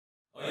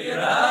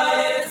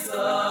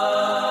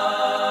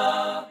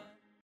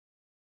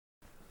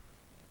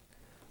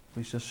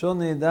ראש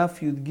השונה דף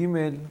י"ג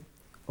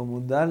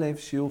עמוד א'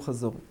 שיעור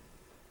חזור.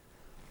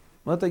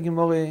 אומרת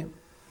הגמרא,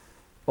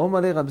 אומר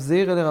רב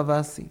זירא לרב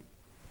אסי,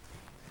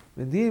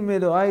 ודין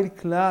מאלוהי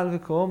כלל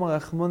וקאמר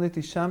רחמונא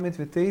תשמט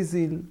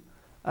ותזיל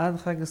עד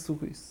חג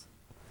הסוכות.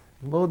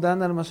 הגמרא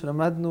דנה על מה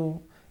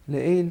שלמדנו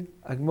לעיל.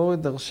 הגמרא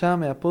דרשה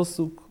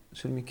מהפסוק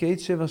של מקץ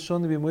 7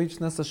 שונה במועד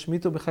שנס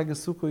השמיטו בחג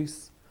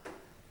הסוכות.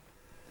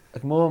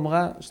 הגמרא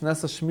אמרה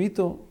שנס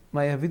השמיטו,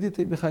 מה יביד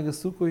איתי בחג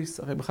הסוכות?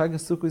 הרי בחג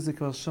הסוכות זה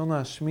כבר שונה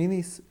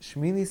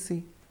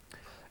השמיניסי.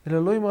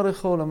 אלא לא אמר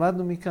לך,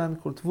 למדנו מכאן,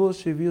 כל תבוא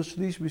שהביאו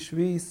שליש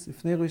בשביעיס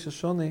לפני ראש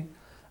השונה,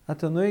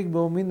 אתה נוהג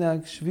בו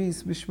מנהג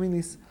שביעיס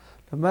בשמיניס.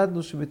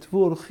 למדנו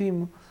שבתבוא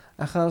הולכים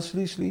אחר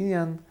שליש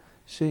לעניין,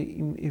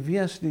 שאם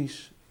הביאה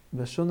שליש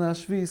בשונה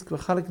השביעיס, כבר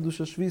חלק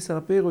קדוש השביעיס על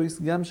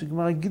הפירויס, גם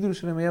שגמר הגידול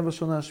שלהם היה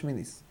בשונה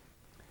השמיניס.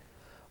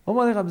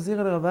 אומר לרב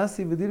זירא לרב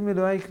אסי, ודיל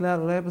מאלוהי כלל,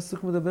 אולי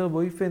הפסוק מדבר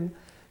באופן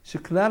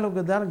שכלל לא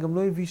גדל, גם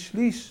לא הביא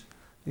שליש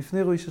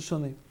לפני ראש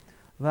השונה.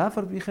 ואף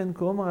על פי כן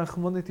כאמר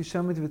רחמונא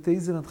תשמט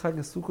ותזיל עד חג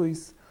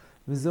הסוכות,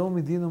 וזהו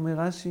מדין, אומר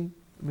רש"י,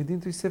 מדין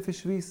תוספת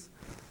שביעיס.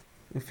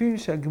 לפי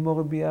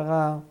שהגמרא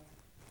ביארה,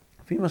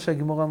 לפי מה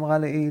שהגמרא אמרה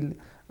לעיל,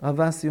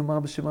 רב אסי אומר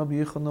בשם רבי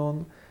יוחנן,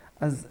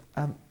 אז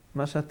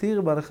מה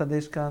שהתיר בא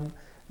לחדש כאן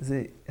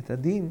זה את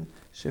הדין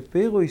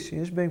שפירויס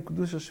שיש בהם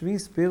קדוש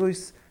השביעיס,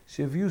 פירויס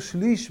שהביאו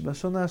שליש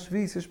בשונה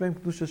השביעיס, יש בהם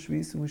קדוש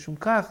השביעיס, ומשום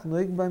כך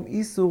נוהג בהם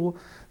איסור,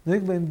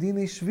 נוהג בהם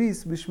דיני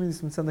שביעיס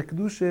בשמיניס, מצד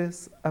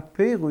הקדושס,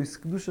 הפירויס,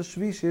 קדוש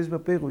השביעיס שיש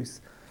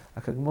בפירויס.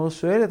 הגמרא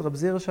שואלת, רב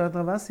זירא שאל את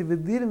רב אסי,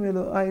 ודיל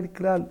מאלוהי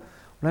כלל,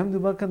 אולי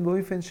מדובר כאן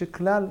באופן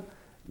שכלל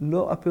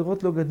לא,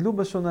 הפירות לא גדלו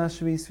בשונה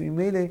השביעיס,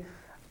 וממילא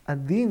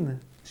הדין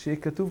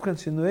שכתוב כאן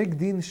שנוהג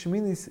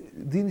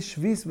דין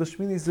שביעיס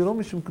בשמיניס, זה לא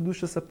משום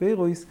קדושס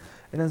הפירויס,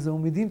 אלא זה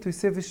מדין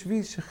תוספת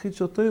שביעיס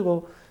שחידשו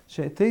תוירו,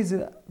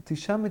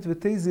 תשמט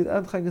ותזיל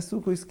עד חג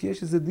הסוכות, כי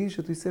יש איזה דין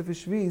של תוספת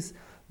שביעיס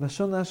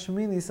בשונה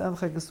השמיניס עד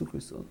חג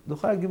הסוכות.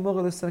 דוחה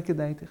הגמרא לא סלקא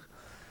דייתך.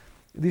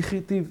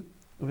 דכתיב,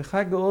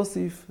 וחג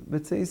האוסיף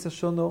בצייס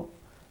השונו,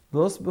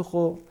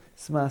 ואוסבכו,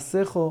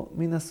 סמעסכו,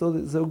 מן הסוד,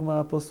 זהו גמר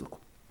הפסוק.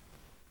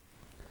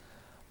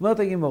 אומרת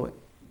הגמרא,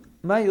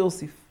 מהי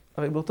אוסיף?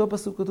 הרי באותו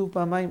פסוק כתוב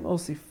פעמיים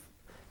אוסיף.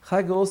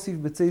 חג האוסיף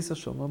בצייס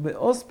השונו,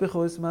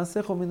 באוסבכו,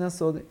 סמעסכו, מן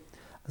הסוד.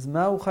 אז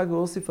מהו חג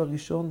האוסיף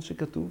הראשון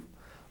שכתוב?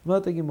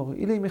 אומרת הגמרא,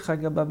 אילי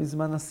מחג הבא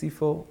בזמן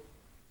הסיפו,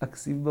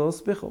 אקסיב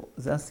באוספכו.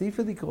 זה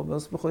הסיפה דקרו,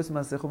 באוספכו יש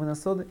מעשיכו מן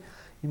הסודה.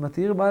 אם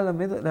התיר בא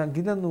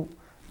להגיד לנו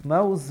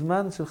מהו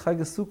זמן של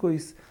חג הסוכות,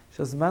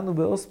 שהזמן הוא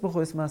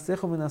באוספכו יש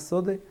מעשיכו מן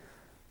הסודה,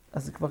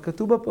 אז זה כבר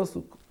כתוב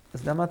בפסוק.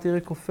 אז למה התיר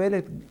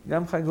כופלת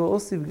גם חג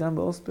האוסיף, גם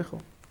באוספכו?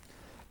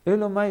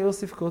 אלו מהי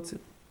אוסיף קוצר?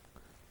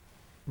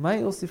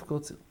 מהי אוסיף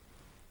קוצר?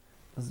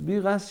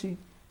 מסביר רש"י,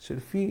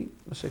 שלפי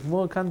מה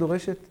שהגמרא כאן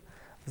דורשת,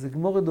 אז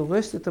הגמרא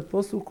דורשת את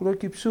הפסוק לא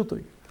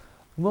כפשוטוי.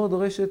 הגמרא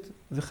דורשת,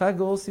 וחג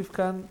האוסיף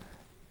כאן,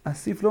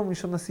 אסיף לא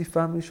מלשון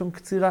אסיפה, מלשון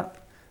קצירה.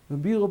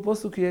 וביר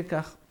הפסוק יהיה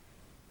כך,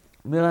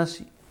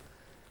 מרש"י.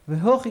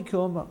 והוכי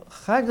כאומר,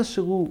 חג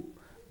אשר הוא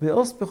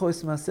באוספכו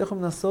יש מעשיכו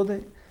מן הסודה,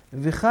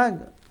 וחג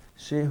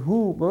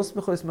שהוא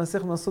באוספכו יש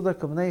מעשיכו מן הסודה,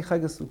 הכוונה היא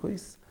חג הסוכות.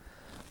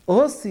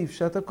 אוסיף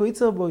שאתה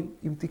קויצר בוי,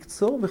 אם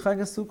תקצור בחג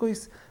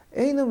הסוכות,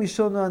 אינו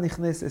משונו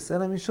הנכנסס,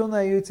 אלא משונו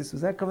היוצס,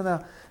 וזה הכוונה,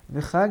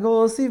 וחג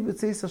האוסיף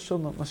בצייס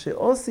השונו, מה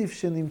שאוסיף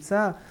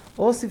שנמצא,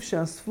 אוסיף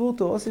שאספו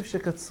אותו, אוסיף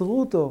שקצרו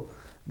אותו,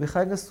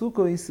 בחג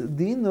הסוכות,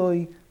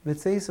 דינוי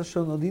בצייס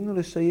השונו, דינו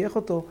לשייך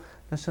אותו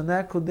לשנה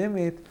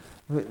הקודמת,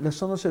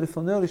 לשונו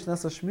שלפונהו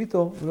לשנס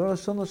השמיטו, ולא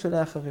לשונו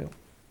שלאחריו.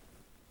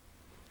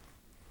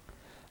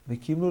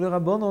 וקימלו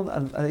לרבונון,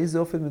 על איזה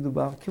אופן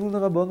מדובר? קימלו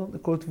לרבונון,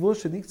 כל תבוא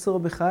שנקצור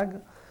בחג,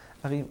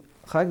 הרי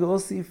חג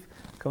האוסיף,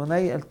 הכוונה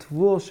היא על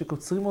תבוא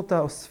שקוצרים אותה,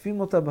 אוספים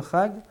אותה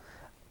בחג,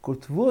 כל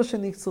תבוא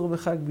שנקצור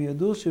בחג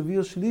בידור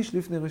שהביאו שליש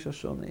לפני ראש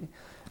השונה.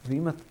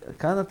 ואם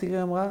כאן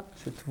התירה אמרה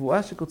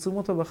שתבואה שקוצרים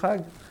אותה בחג,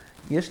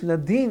 יש לה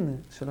דין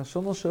של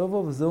השונו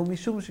שעובו, וזהו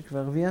משום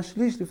שכבר הביאה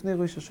שליש לפני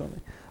ראש השונה.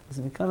 אז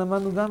מכאן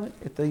למדנו גם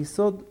את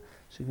היסוד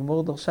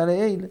שגמרא דרשה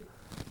לעיל,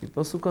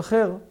 בפסוק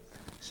אחר,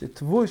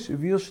 שתבוא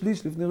שהביאו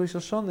שליש לפני ראש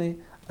השונה,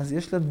 אז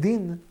יש לה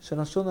דין של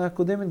השונו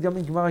הקודמת, גם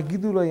אם גמר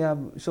הגידול היה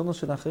שונו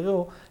של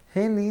האחרו,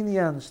 הן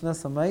לעניין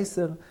שנס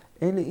המייסר,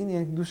 הן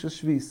לעניין קדוש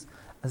השביעיס.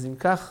 אז אם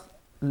כך,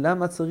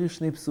 למה צריך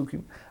שני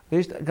פסוקים?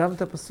 ויש גם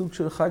את הפסוק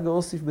של חג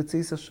האוסיף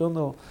בצייס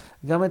השונו,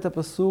 גם את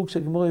הפסוק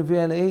שגמרא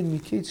הביאה לעיל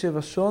מקץ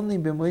 7 שוני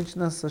במועד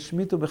שנס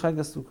השמיטו בחג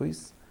הסוכות.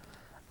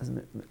 אז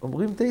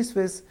אומרים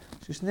תייספס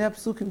ששני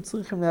הפסוקים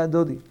צריכים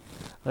להדודי.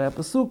 הרי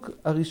הפסוק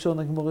הראשון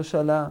הגמרא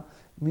שאלה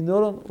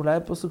מנולון, אולי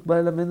הפסוק בא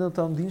ללמד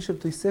אותנו דין של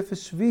תוספת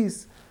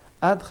שביעיס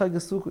עד חג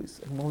הסוכות.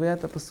 הגמרא הביאה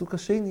את הפסוק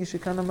השני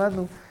שכאן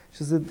למדנו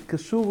שזה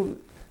קשור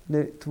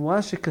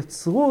לתבואה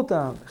שקצרו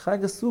אותה,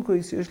 חג הסוכות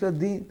שיש לה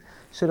דין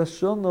של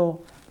השונו.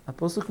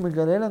 הפסוק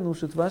מגלה לנו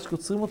שתבואה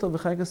שקוצרים אותה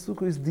בחג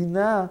הסוכות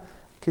דינה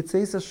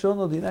כצייס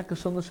השונו, דינה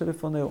כשונו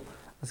שלפונהו.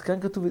 אז כאן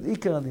כתוב את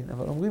עיקר הדין,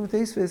 אבל אומרים את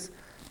תייספס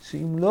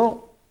שאם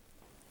לא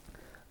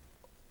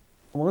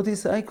אומרת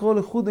ישראל קרוא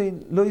לחודי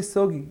לא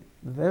יסוגי,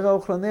 מבאר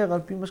האוכל הנר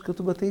על פי מה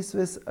שכתוב בתייס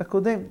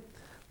הקודם.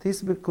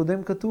 תייס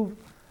בקודם כתוב,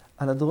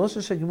 על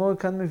הדרושה שהגמורה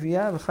כאן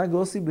מביאה, וחג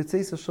אוסי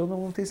בצייס השון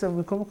אומרים תייס, אבל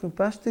במקום מקום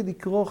פשטי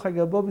לקרוא חג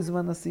הבו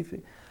בזמן הסיפה.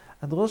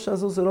 הדרושה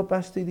הזו זה לא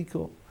פשטי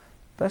לקרוא.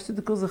 פשטי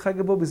לקרוא זה חג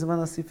הבו בזמן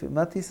הסיפה.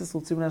 מה תייסס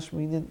רוצים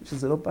להשמיעינן,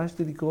 שזה לא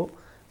פשטי לקרוא?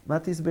 מה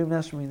תייס בהם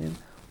להשמיעינן?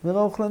 אומר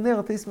האוכל הנר,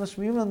 התייס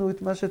משמיעים לנו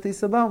את מה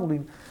שהתייס הבא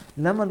אומרים.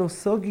 למה לא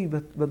סוגי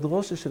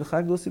בדרושה של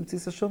חג אוסי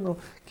בצייס השון?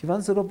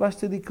 כיוון זה לא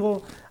פשטי לקרוא,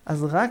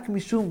 אז רק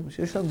משום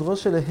שיש לנו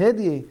דרושה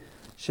להדיה,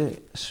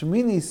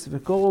 ששמיניס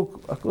וקורו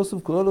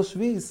הכוסוף קורא לו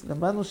שביס,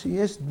 למדנו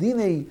שיש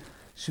דיני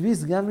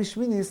שביס גם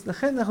משמיניס,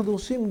 לכן אנחנו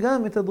דורשים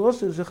גם את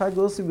הדרושה של חג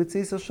אוסי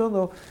בצייס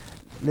השונו,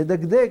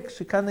 לדקדק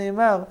שכאן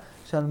נאמר,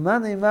 שעל מה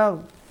נאמר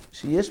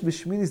שיש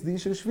בשמיניס דין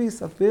של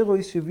שביס,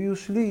 הפרוי שהביאו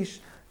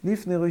שליש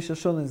לפני ראש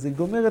השונה. זה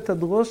גומר את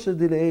הדרושה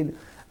דלעיל,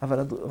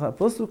 אבל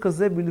הפוסוק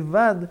הזה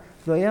בלבד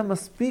לא היה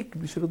מספיק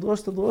בשביל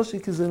לדרוש את הדרושה,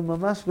 כי זה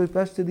ממש לא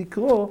פשטי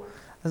לקרוא,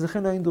 אז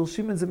לכן היינו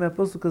דורשים את זה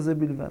מהפוסוק הזה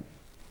בלבד.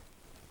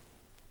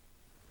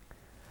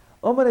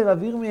 אומר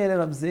לרב ירמיה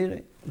לרב זירא,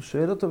 הוא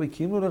שואל אותו,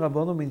 וקימו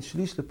לרבונו מן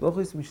שליש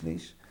לפוכריס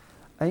משליש?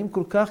 האם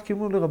כל כך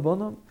קימו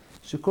לרבונו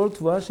שכל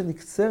תבואה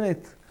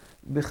שנקצרת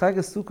בחג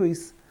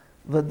הסוכויס,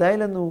 ודאי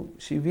לנו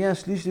שהביאה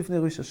השליש לפני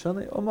ראש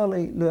השונה? אומר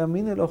לי, לא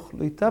יאמין אלוך,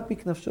 לא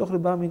יתפיק נפשוך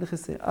לבר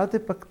מלכסה, אל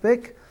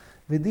תפקפק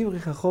ודברי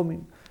חכומים.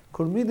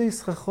 כל מידי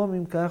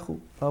חכומים ככו,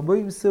 והרבו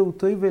ימסהו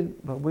טויבל,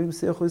 והרבו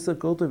ימסהו יכול לסר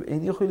כל טויב,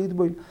 אין יכול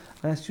להתבויל.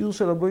 השיעור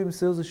של הרבו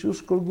ימסהו זה שיעור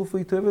שכל גופו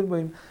יטויבל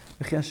בהם.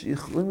 וכי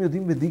השחרורים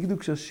יודעים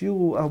בדקדוק שהשיעור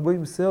הוא הרבו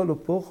ימסהו לא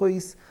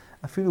פורחויס,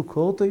 אפילו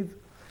קורטויב.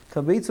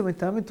 כביצו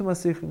מתאמת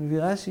ומסך,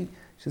 מביא רש"י,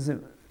 שזה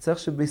צריך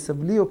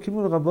שבסבלי או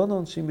קימו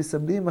לרבונון, שאם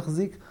בסבלי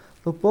מחזיק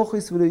לא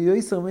פורחויס ולא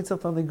יויסר מצר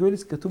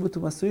תרנגוליס, כתוב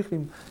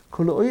בתומסויכלים,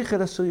 כל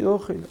אויכל אשר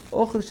יאכל,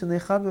 אוכל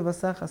שנאכל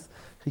בבסחס.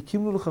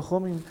 חיכימו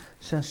לחכומים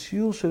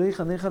שהשיעור של איך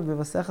הנאכל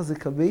בבסחס זה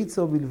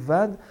כביצו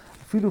בלבד,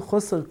 אפילו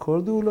חוסר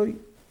כל דאולוי.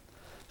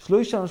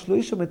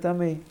 שלושה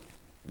מטעמי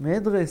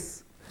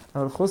מדרס,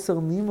 אבל חוסר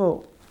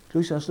נימו,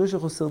 שלושה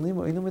חוסר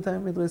נימו, אינו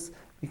מטעמי מדרס.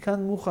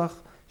 מכאן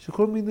מוכח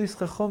שכל מידוס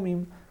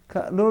חכומים,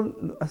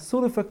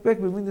 אסור לפקפק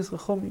במידוס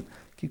חכומים,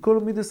 כי כל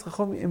מידוס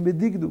חכומים הם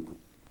בדקדוק.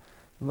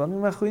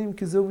 דברים האחרונים,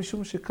 כי זהו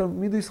משום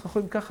שמידוס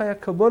חכומים ככה היה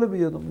קבולה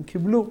בידום, הם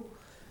קיבלו.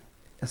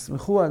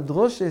 יסמכו על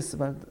דרושס,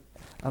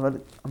 אבל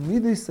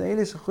המידוס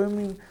האלה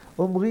שחכמים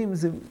אומרים,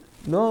 זה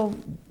לא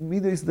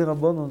מידוס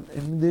דרבונון,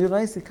 הם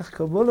דרייסה, כך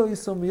קבולה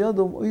יסום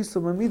בידום, או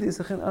יסום המידוס,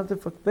 לכן אל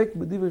תפקפק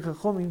בדברי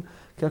חכמים,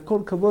 כי הכל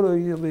קבולה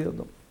יהיה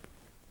בידום.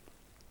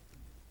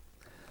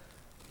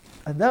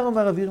 הדר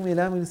אמר רב ירמיה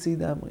למה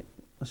לסיידה אמרי,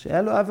 מה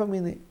שהיה לו אב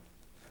אמיני,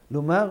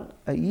 לומר,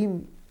 האם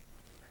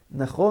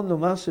נכון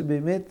לומר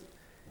שבאמת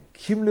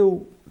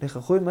קימלו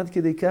לחכומים עד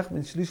כדי כך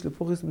בין שליש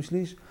לפוכריס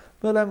משליש,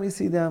 אומר למה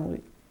לסיידה אמרי,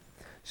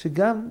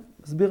 שגם,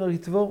 מסביר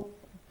הריטבור,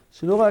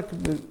 שלא רק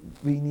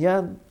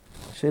בעניין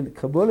של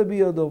קבולה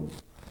ביודום,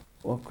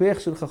 או הכוח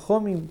של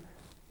חכומים,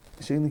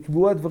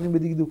 שנקבעו הדברים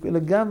בדקדוק, אלא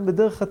גם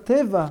בדרך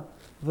הטבע,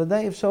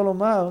 ודאי אפשר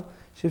לומר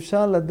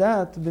שאפשר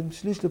לדעת בין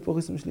שליש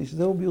לפוכריס משליש.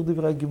 זהו ביור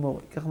דברי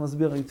הגמורה, כך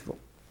מסביר הריטבור.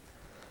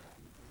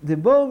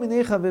 דבור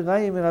מיני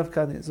חבריי מרב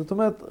כהנא. זאת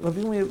אומרת, רב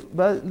ירמיה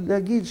בא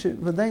להגיד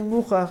שוודאי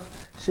מוכח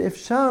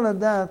שאפשר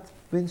לדעת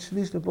בין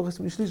שליש לפוכריס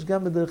משליש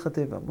גם בדרך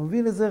הטבע.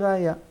 מביא לזה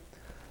ראיה.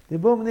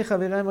 דבור מיני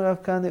חבריי מרב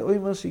כהנא, או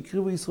אומר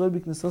שהקריבו ישראל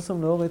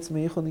בכניסוסם לאורץ,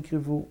 מאיכון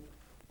הקריבו.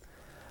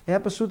 היה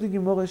פשוט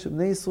לגמורה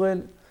שבני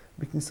ישראל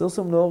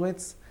בכניסוסם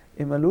לאורץ,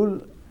 הם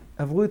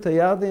עברו את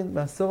הירדן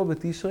בעשור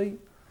בתשרי,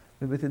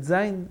 ובט"ז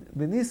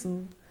בניסן,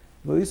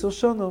 ואיסור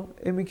שונו,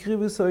 הם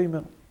הקריבו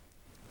סוימר.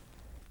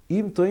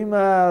 אם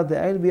תאמר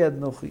דאיל ביד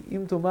נוחי,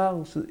 אם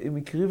תאמר שהם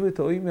הקריבו את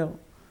האוימר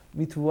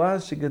מתבואה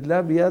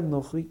שגדלה ביד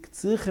נוחי,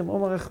 קצירכם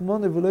עומר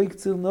רחמונה ולא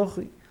יקציר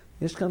נוחי.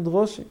 יש כאן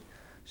דרושה,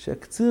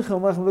 שהקצירכם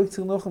עומר רחמונה ולא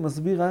יקציר נוחי,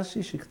 מסביר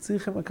רש"י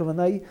שקצירכם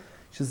הכוונה היא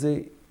שזה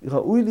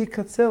ראוי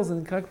להיקצר, זה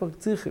נקרא כבר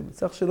קצירכם.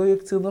 צריך שלא יהיה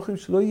קציר נוחי,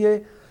 שלא יהיה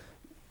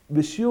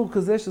בשיעור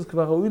כזה שזה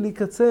כבר ראוי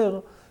להיקצר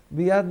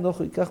ביד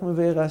נוחי, כך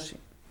מבאר רש"י.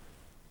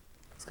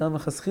 אז כאן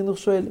מחסכינוך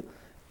שואל,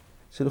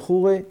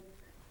 שלחורה,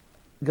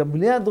 גם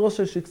בלי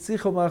הדרושה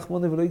שקציך אומר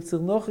רחמונה ולא יקציר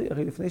נוחי,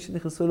 הרי לפני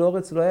שנכנסו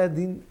לאורץ לא היה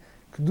דין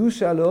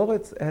קדושה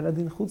לאורץ, היה לה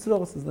דין חוץ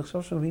לאורץ, אז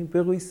נחשב שמביאים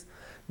פרויס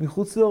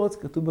מחוץ לאורץ,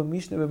 כתוב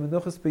במשנה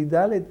במנוחס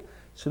פ"ד,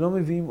 שלא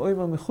מביאים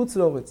אוימר מחוץ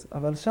לאורץ,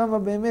 אבל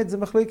שם באמת זה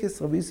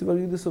מחלוקת, רבי יוסי בר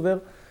יהודה סובר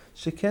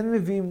שכן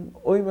מביאים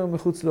אוימר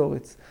מחוץ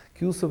לאורץ,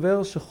 כי הוא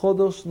סובר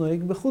שחודש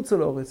נוהג בחוץ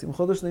לאורץ, אם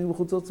חודש נוהג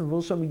בחוץ לאורץ,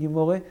 מבוא שם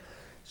מגימורה,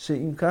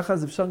 שאם ככה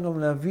אז אפשר גם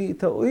להביא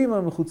את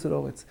האוימר מחוץ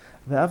לאורץ.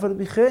 ואף על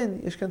פי כן,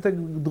 יש כאן את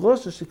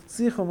הדרושה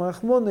שקציך אומר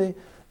רחמונה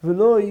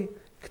ולא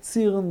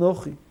קציר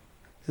נוחי.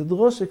 זה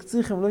דרושה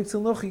קציך ולא יקציר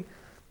נוחי,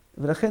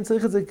 ולכן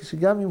צריך את זה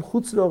שגם אם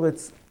חוץ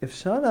לאורץ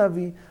אפשר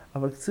להביא,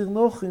 אבל קציר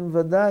נוחי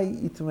ודאי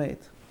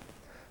יתמעט.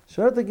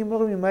 שואלת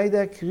הגמורה ממה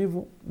ידע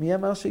הקריבו? מי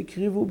אמר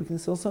שהקריבו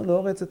בכניסוסם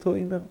לאורץ את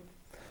האוימר?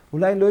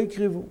 אולי לא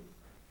הקריבו.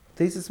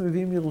 תייסס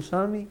מביאים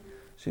ירושלמי,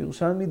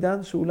 שירושלמי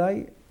דן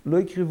שאולי לא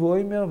הקריבו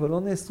אוימר ולא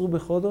נאסרו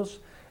בחודש,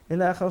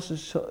 אלא אחר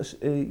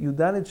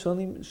שי"ד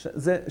שונים,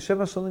 זה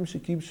 7 שונים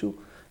שכיבשו,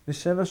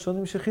 ו7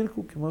 שונים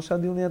שחילקו, כמו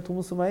שהדיון היה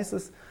תרומוס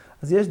ומייסס.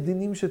 אז יש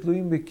דינים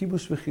שתלויים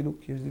בכיבוש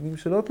וחילוק, יש דינים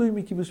שלא תלויים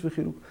בכיבוש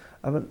וחילוק.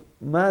 אבל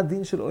מה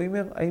הדין של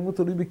אוימר? האם הוא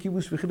תלוי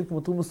בכיבוש וחילוק כמו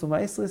תרומוס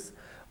ומייסס,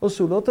 או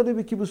שהוא לא תלוי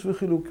בכיבוש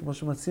וחילוק, כמו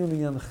שמציעים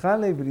לעניין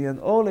חלה ולעניין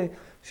אורלה,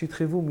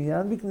 שהתחייבו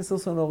מיד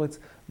בכניסות לארץ.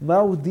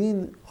 מהו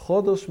דין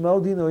חודש, מהו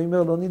דין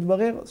אוימר לא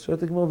נתברר? אז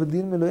שואלת הגמרא,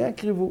 ודין מלא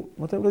יקריבו,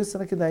 מתי לא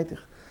יסנה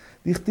כדאיתך?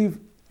 דכתיב,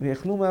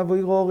 ויאכלו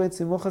מאבויר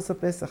אורץ ממוחס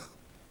הפסח.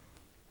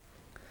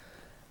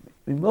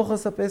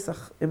 ממוחס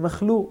הפסח, הם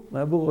אכלו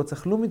מאבויר אורץ,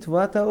 אכלו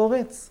מתבואת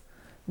האורץ,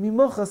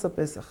 ממוחס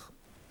הפסח.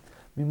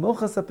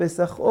 ממוחס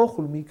הפסח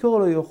אוכל, מעיקר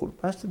לא יאכל.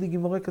 פשטא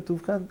דגמרא כתוב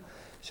כאן,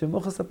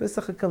 שמוחס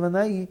הפסח הכוונה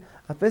היא,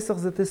 הפסח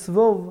זה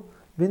תסבוב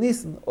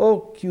בניסן,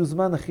 או כי הוא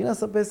זמן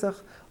אכילס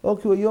הפסח, או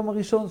כי הוא היום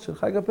הראשון של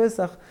חג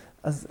הפסח,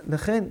 אז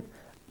לכן,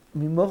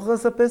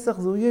 ממוחס הפסח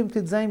זהו יום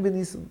ט"ז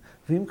בניסן.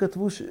 ואם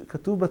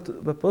כתוב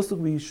בפסוק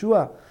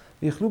בישוע,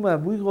 ויאכלו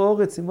מאבויר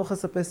אורץ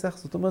ממוחס הפסח,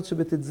 זאת אומרת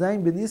שבט"ז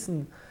בניסן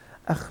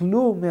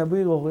אכלו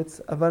מאבויר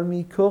אורץ, אבל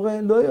מעיקר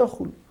לא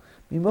יאכלו.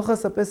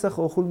 ממוחס הפסח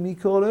אוכלו,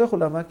 מעיקר לא יאכלו.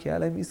 למה? כי היה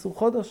להם איסור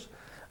חודש.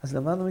 אז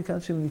למדנו מכאן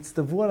שהם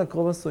נצטוו על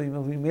הקרוב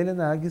הסוימר, ואם אלה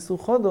נהג איסור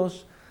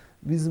חודש,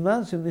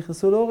 בזמן שהם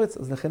נכנסו לאורץ,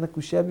 אז לכן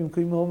הקושיה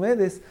במקום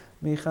מרומדס,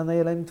 מהיכן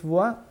היה להם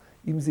תבואה,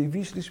 אם זה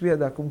הביא שליש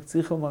בידה, כמו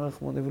צריך לומר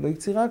רחמונה, ולא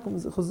יקצירה,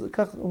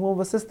 כך הוא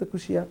מבסס את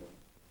הקושיה.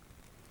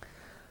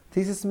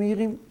 תיסס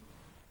מהירים,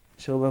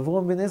 שרבי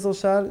אברהם בן עזר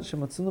שאל,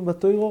 שמצאנו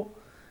בתוירו,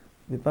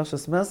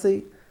 בפרשס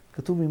מסי,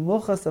 כתוב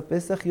ממוחס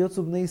הפסח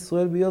יוצאו בני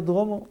ישראל ביות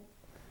דרומו.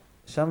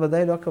 שם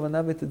ודאי לא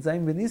הכוונה בט"ז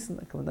בניסן,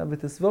 הכוונה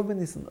בתסבוב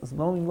בניסן. אז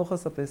מהו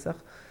ממוחס הפסח?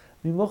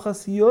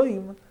 ממוחס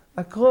יוים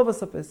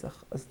הקרובס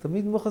הפסח. אז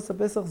תמיד מוחס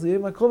הפסח זה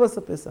יוים הקרובס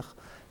הפסח.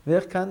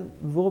 ואיך כאן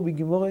מבואר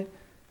בגימורה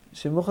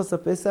שמוחס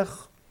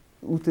הפסח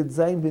הוא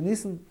ט"ז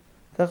בניסן,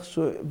 כך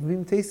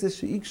שווים תייסס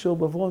שאיקשור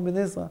באברהם בן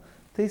עזרא.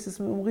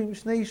 תייסס אומרים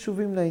 2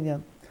 יישובים לעניין.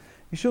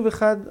 יישוב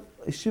אחד,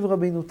 השיב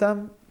רבינו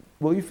תם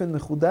באופן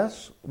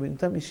מחודש, רבינו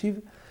תם השיב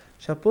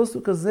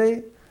שהפסוק הזה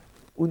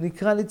הוא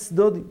נקרא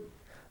לצדודים.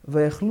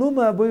 ויאכלו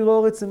מאבויר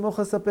אורץ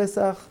ממוחס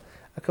הפסח,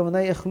 הכוונה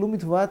היא יאכלו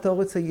מתבואת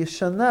האורץ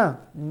הישנה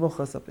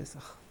ממוחס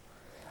הפסח.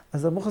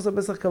 אז המוחס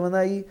הפסח הכוונה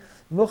היא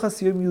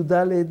מוחס יום י"ד,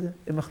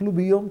 הם אכלו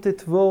ביום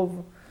ט"ו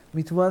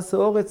מתבואת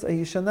האורץ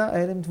הישנה,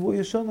 היה להם תבואה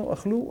ישונו,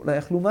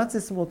 אכלו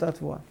מצס מאותה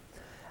תבואה.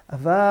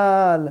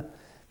 אבל,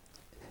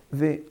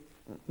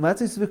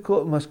 ומצס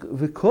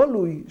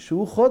וקולוי,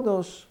 שהוא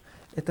חודש,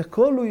 את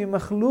הקולוי הם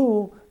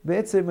אכלו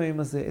בעצם היום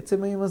הזה.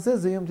 עצם היום הזה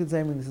זה יום ט"ז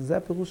בניסן. זה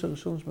הפירוש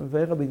הראשון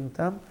שמבאר רבינו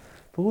תם.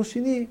 פירוש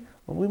שני,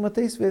 אומרים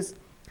התייסבס,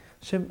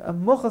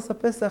 שהמוחס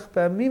הפסח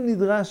פעמים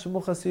נדרש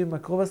מוחס יום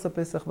הקרובס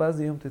הפסח ואז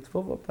זה יום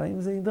ט"ו,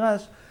 פעמים זה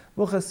נדרש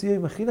מוחס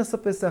יום אכילס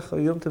הפסח או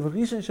יום ט"ו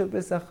ראשון של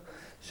פסח,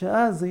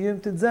 שאז זה יום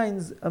ט"ז,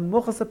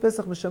 המוחס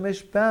הפסח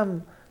משמש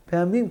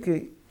פעמים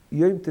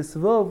כיום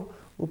תסבוב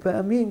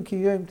ופעמים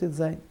כיום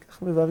ט"ז.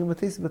 כך מבארים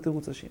התייסבס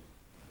בתירוץ השני.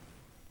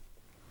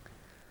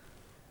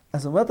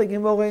 אז אומרת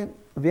הגמרא,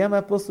 הביאה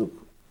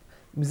מהפסוק,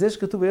 מזה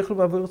שכתוב ויאכלו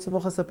מאבויר אורץ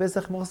ממוחס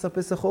הפסח, מוחס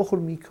הפסח אוכל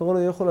מעיקרו לא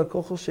יאכל על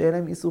כוחו שאין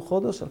להם איסור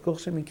חודש, על כוח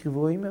שהם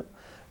יקריבו אוימר.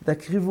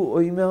 דקריבו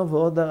אוימר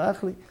ועוד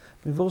ערך לי,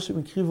 מבואר שהם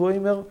יקריבו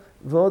אוימר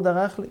ועוד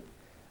ערך לי.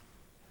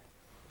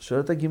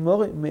 שואלת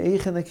הגמרא,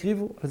 מאיכן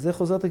הקריבו? על זה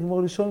חוזרת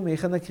הגמרא לשאול,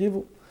 מאיכן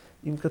הקריבו?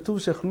 אם כתוב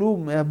שאכלו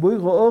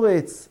מאבויר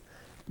אורץ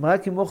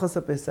רק עם מוחס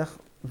הפסח,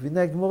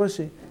 והנה הגמרא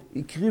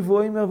שהקריבו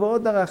אוימר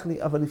ועוד ערך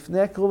לי, אבל לפני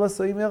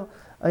הקרובס אוימר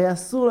היה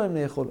אסור להם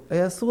לאכול.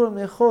 היה אסור להם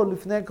לאכול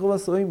לפני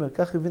הקרובס אוימר,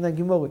 כך הבינה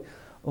הגמרא.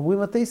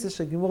 אומרים התייסס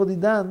שהגמרא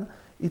דידן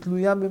היא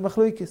תלויה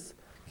במחלוקס.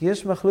 כי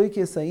יש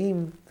מחלוקס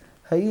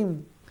האם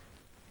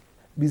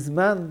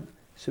בזמן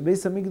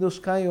שבייס המקדוש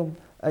קיים,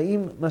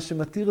 האם מה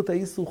שמתיר את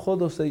האיסור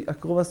חודש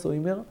הקרובס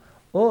אוימר,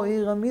 או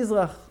עיר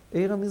המזרח.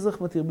 עיר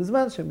המזרח מתיר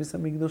בזמן שבייס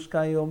המקדוש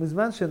קיים, או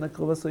בזמן שאין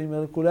הקרובס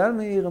אוימר, לכולם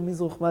עיר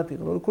המזרח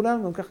מתיר, לא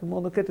לכולם, גם כך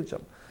הגמרא נוקטת שם.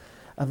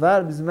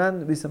 אבל בזמן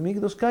בייס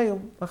המקדוש קיים,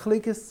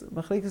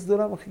 מחלוקס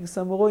גדולה, מחלוקס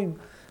המוראים,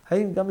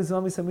 האם גם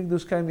בזמן בייס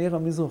המקדוש קיים עיר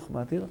המזרח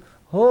מתיר,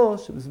 או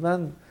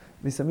שבזמן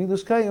בייס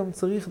המקדוש קיים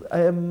צריך,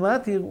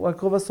 המתיר הוא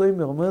הקרובס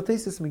אוימר. אומר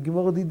תייסס,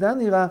 מגמרא דידן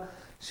נראה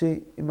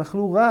שהם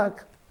אכלו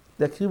רק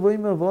להקריב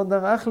אוימר ועוד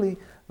ערך לי,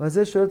 ועל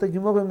זה שואלת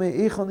הגמרא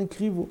מאיכון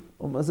הקריבו,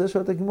 או על זה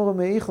שואלת הגמרא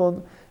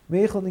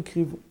מאיכון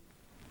הקריבו.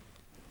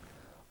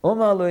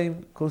 אומר להם,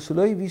 כל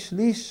שלא הביא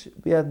שליש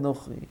ביד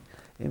נוכרי,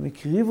 הם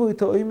הקריבו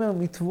את האוימר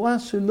מתבואה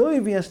שלא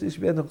הביאה שליש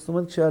ביד נוכרי. זאת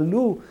אומרת,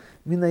 כשעלו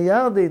מן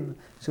הירדן,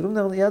 כשעלו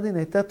מן הירדן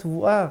הייתה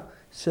תבואה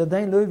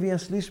שעדיין לא הביאה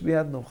שליש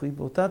ביד נוכרי,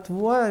 באותה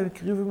תבואה הם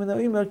הקריבו מן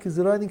האוימר, כי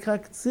זה לא היה נקרא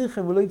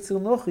קצירכם ולא קציר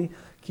נוכרי,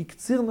 כי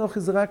קציר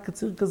נוכרי זה רק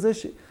קציר כזה,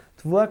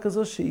 תבואה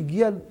כזו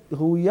שהגיעה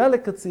ראויה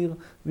לקציר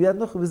ביד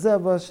נוכרי, וזה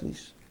הבא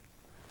השליש.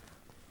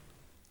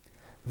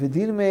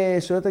 ודילמה,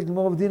 שואלת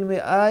הגמרא,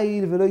 ודילמה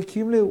איל ולא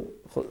הקים לו,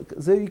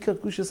 זה עיקר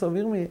קושס רב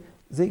ירמיה,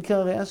 זה עיקר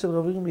הראייה של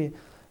רב ירמיה.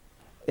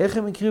 איך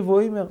הם הקריבו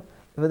אוימר?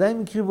 ודאי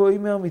הם הקריבו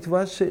אוימר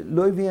מתבואה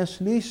שלא הביאה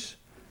שליש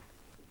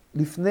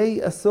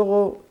לפני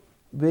עשורו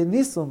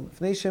בניסון,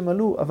 לפני שהם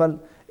עלו, אבל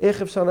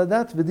איך אפשר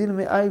לדעת? בדיל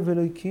מאי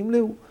ולא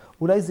הקימלהו,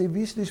 אולי זה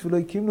הביא שליש ולא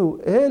הקימלהו,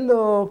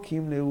 אלו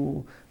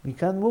קימלהו,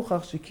 מכאן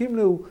מוכח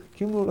שקימלהו,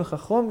 קימלהו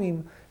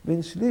לחכומים,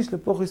 בין שליש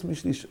לפוכס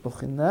משליש, או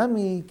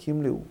חינמי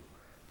קימלהו.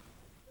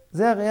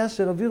 זה הראייה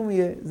של רב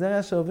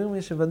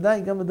ירמיה,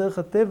 שוודאי גם בדרך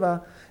הטבע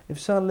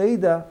אפשר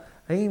לידע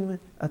האם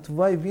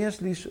התבואה הביאה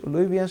שליש או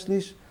לא הביאה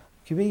שליש,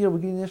 כי ואיגר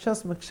בגין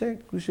ישס מקשה,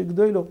 קושי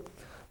גדוי לו.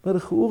 אומר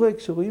לכאורה,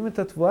 כשרואים את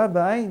התבואה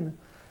בעין,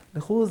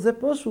 לכאורה זה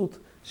פשוט,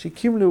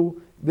 שקימלהו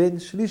בין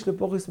שליש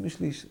לפוכס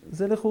משליש.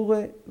 זה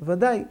לכאורה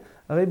ודאי.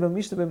 הרי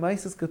במשנה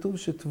במייסס כתוב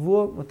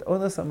שתבואה,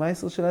 אונס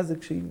המייסר שלה זה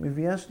כשהיא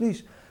מביאה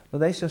שליש.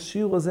 ודאי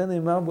שהשיעור הזה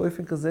נאמר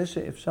באופן כזה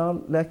שאפשר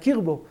להכיר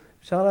בו,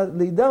 אפשר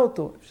לידע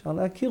אותו, אפשר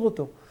להכיר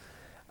אותו.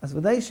 אז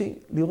ודאי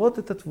שלראות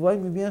את התבואה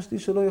אם מביאה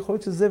שליש שלו, יכול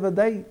להיות שזה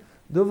ודאי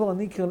דובר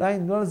הניקר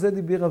לעין, לא על זה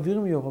דיבר רב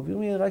ירמיה. רב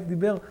ירמיה רק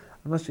דיבר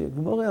על מה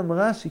שהגמורה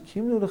אמרה,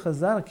 שקימלו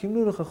לחז"ל,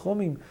 קימלו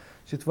לחכמים,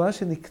 שתבואה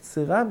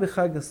שנקצרה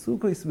בחג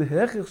הסוכות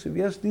בהכרח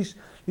שביאה שליש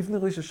לפני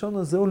ראש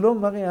השונה, זהו לא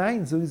מראה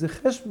עין, זהו איזה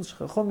חשבון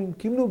שחכמים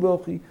קימלו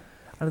באוכי.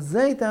 על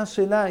זה הייתה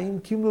השאלה, האם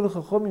קימלו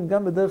לחכמים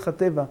גם בדרך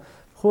הטבע.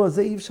 על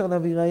זה אי אפשר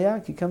להביא ראיה,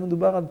 כי כאן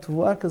מדובר על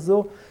תבואה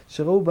כזו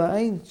שראו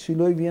בעין שהיא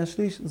לא הביאה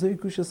שליש, זהו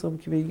יקוש 10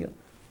 מכבי.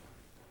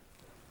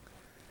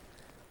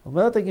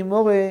 אומרת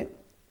הגמורה,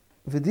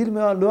 ודיל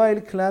מאו לא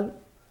היה כלל,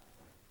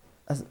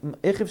 אז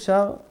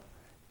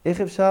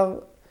איך אפשר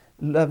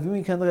להביא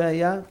מכאן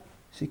ראיה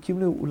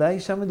שקימלו, אולי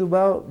שם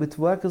מדובר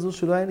בתבואה כזו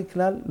שלא היה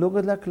כלל, לא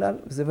גדלה כלל,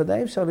 וזה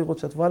ודאי אפשר לראות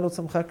שהתבואה לא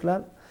צמחה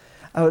כלל,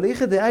 אבל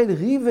איך דאי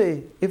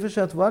לריבה, איפה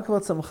שהתבואה כבר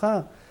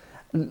צמחה,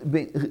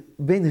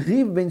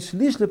 בין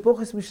שליש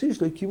לפוכס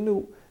משליש, לא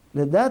הקימלו,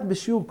 לדעת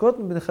בשיעור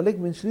קוטן ולחלק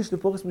בין שליש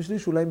לפוכס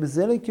משליש, אולי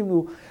בזה לא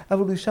הקימלו,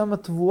 אבל שם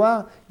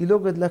התבואה היא לא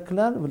גדלה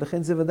כלל,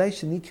 ולכן זה ודאי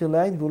שניקר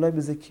ליין, ואולי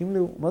בזה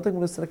קימלו. אמרת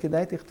גם לסל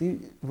כדאי תכתיב,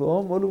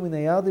 ואום עולו מן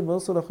הירדים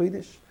מאוסר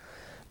לחוידש.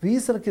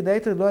 ואיסר כדאי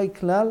לא היה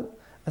כלל,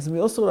 אז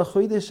מאוסר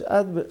לחוידש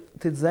עד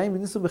תזיים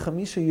וניסו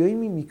בחמישה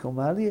יוימים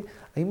מקומליה,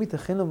 האם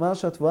ייתכן לומר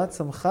שהתבואה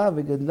צמחה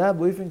וגדלה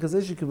באופן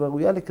כזה שכבר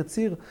ראויה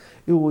לקציר,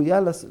 היא ראויה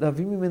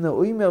להביא ממנה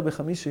אוימר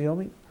בחמישה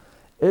יומים?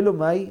 אלו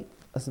מהי?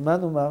 אז מה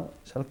נאמר?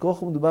 שעל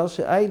כוח מדובר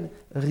שאיל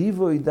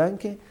ריבו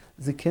אידנקה,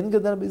 זה כן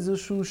גדל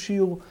באיזשהו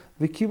שיעור,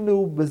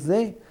 וקימלו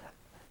בזה,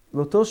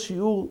 באותו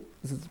שיעור,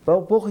 זה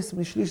פוכס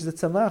משליש, זה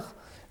צמח,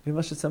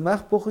 ומה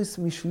שצמח פוכס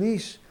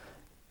משליש,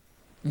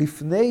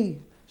 לפני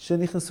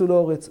שנכנסו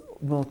לאורץ,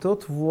 מאותו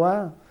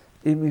תבואה,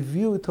 הם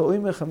הביאו את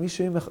האוימר 5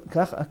 ימים,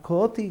 כך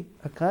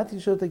הקראתי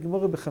שואלת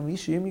הגמורה ב5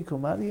 ימים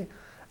קומליה,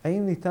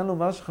 האם ניתן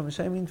לומר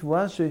ש5 ימים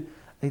תבואה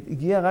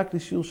שהגיעה רק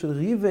לשיעור של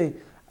ריבה,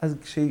 אז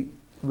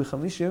ב5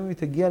 ימים היא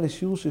תגיע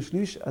לשיעור של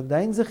שליש,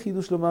 עדיין זה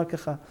חידוש לומר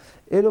ככה.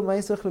 אלו מה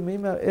יצטרך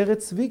למימר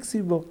ארץ צבי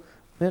כסיבו.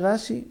 אומר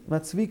רש"י, מה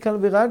צבי קל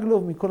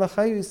ורגלו מכל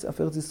החיוס,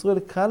 אף ארץ ישראל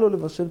קל לו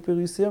לבשל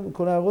פירויסיה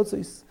מכל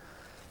הארוצויס.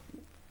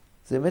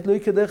 זה באמת לא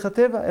יקרה דרך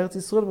הטבע, ארץ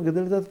ישראל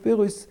מגדל את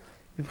הפירויס,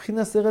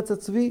 מבחינת ארץ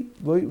הצבי,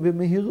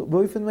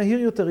 באופן מהיר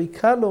יותר, היא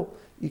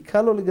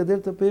קל לו לגדל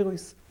את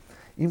הפירויס.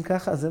 אם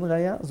ככה, אז אין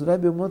ראיה, אז אולי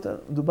באמת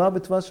מדובר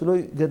בתבואה שלא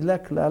גדלה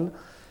כלל,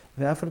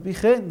 ואף על פי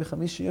כן, ב5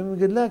 ימים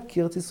גדלה,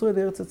 כי ארץ ישראל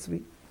לארץ הצבי.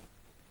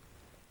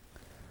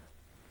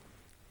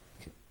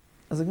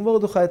 אז הגמורה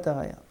דוחה את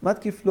הראיה. מה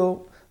תקיף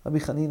לו רבי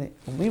חנינא?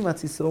 ומי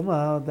מציס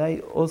אומר די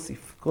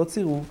אוסיף,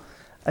 קוצר הוא,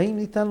 האם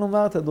ניתן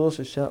לומר את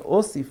הדרושה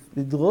שהאוסיף,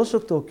 לדרוש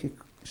אותו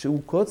שהוא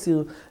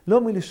קוצר,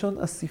 לא מלשון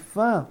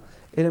אסיפה,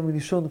 אלא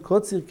מלשון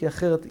קוצר, כי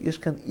אחרת יש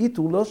כאן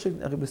איתור, לא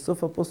הרי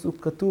בסוף הפוסוק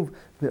כתוב,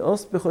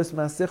 ואוס פחוס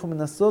מעשיך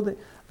ומנסודה,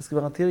 אז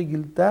כבר התירי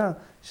גילתה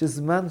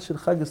שזמן של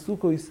חג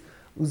הסוכויס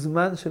הוא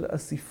זמן של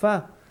אסיפה,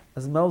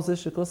 אז מהו זה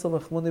שקוסר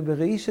וחמונה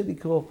בראי של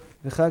לקרוא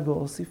וחג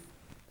האוסיף?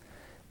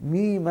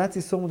 מי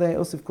מצי סור מדי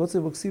אוסיף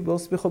קוצר וכסיב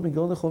באוס פחו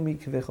מגרון לכו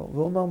מעקבך,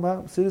 ואומר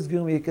מה? פסוילס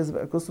גיר מיקז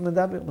והכוסו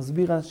מדבר,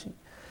 מסביר רש"י.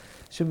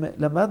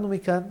 שלמדנו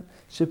מכאן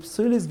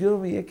שפסוילס גיר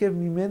מיקב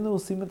ממנו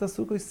עושים את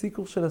הסוכויס,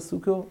 סיקור של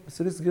הסוכו,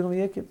 פסוילס גיר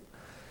מיקב.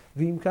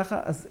 ואם ככה,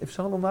 אז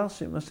אפשר לומר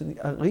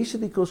הראי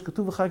של לקרוא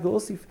שכתוב בחג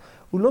האוסיף,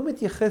 הוא לא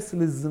מתייחס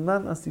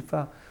לזמן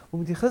אסיפה,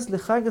 הוא מתייחס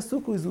לחג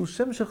הסוכויס, זהו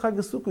שם של חג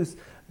הסוכויס,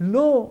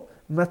 לא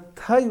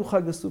מתי הוא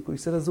חג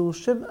הסוכויס, אלא זהו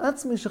שם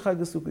עצמי של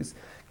חג הסוכויס.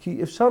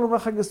 כי אפשר לומר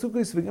חג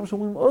הסוכויס וגם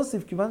שאומרים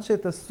אוסיף, כיוון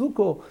שאת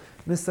הסוכו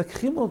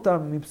מסככים אותם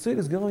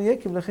מפסוילס גרון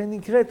יקב, לכן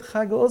נקראת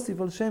חג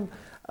האוסיף על שם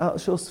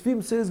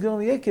שאוספים פסוילס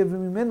גרון יקב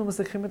וממנו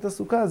מסככים את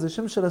הסוכה, זה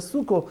שם של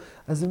הסוכו,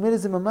 אז ממילא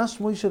זה ממש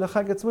שמוי של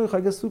החג עצמו,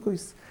 חג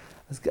הסוכויס.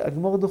 אז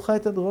הגמור דוחה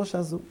את הדרושה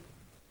הזו.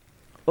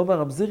 אומר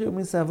רב זירי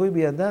ומין סעבוי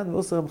בידן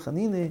ואוסר רב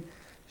חנינא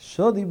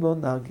שודי בו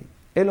נרגי.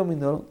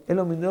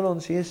 אלו מנולון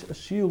שיש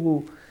השיר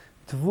הוא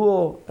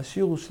תבואו,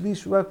 השיר הוא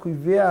שליש, הוא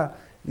הקובע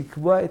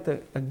לקבוע את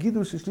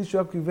הגידול של שליש,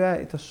 הוא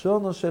הקובע את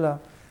השונו של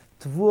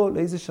התבואו,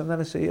 לאיזה שנה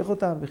לשייך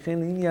אותה, וכן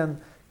לעניין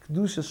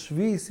קדוש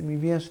השביס, אם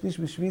הביאה שליש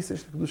בשביס,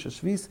 יש לקדוש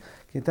השביס,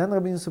 כי נתן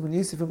רבי יוסף בן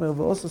יוסף אומר,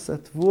 ואוס עושה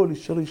תבואו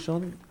לשאול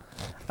ראשונים,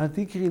 אל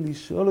תקרי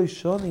לשאול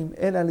ראשונים,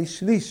 אלא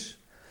לשליש.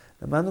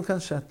 למדנו כאן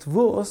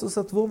שהתבור, אוס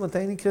התבור,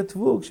 מתי נקרא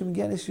תבור?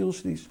 כשמגיע לשיעור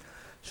שליש.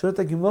 שואלת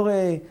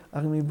הגמורה,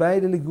 הרי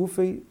מבאי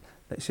לגופי,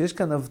 שיש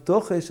כאן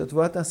הבטוחה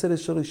שהתבואה תעשה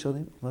לשור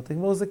ראשונים. אומרת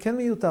הגמרא, זה כן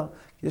מיותר.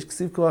 יש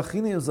כסיב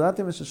קורחיני,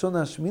 עוזרתם לשון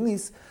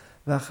השמיניס,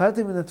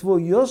 ואכלתם מן התבוא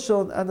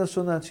יושון עד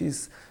השון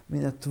התשיעיס.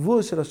 מן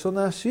התבוא של השון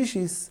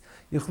השישיס,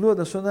 יאכלו עד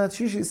השון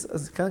התשישיס,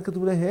 אז כאן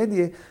כתוב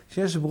להדיה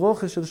שיש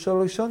ברוכה של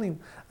שור ראשונים.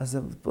 אז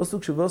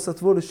הפסוק שבעוש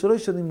התבוא לשור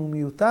ראשונים הוא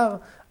מיותר,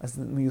 אז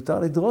מיותר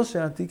לדרוש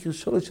שהעתיק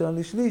ראשון שלה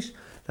לשליש.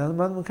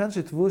 למדנו כאן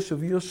שתבוא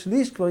שוויו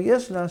שליש, כבר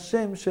יש לה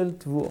שם של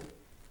תבוא.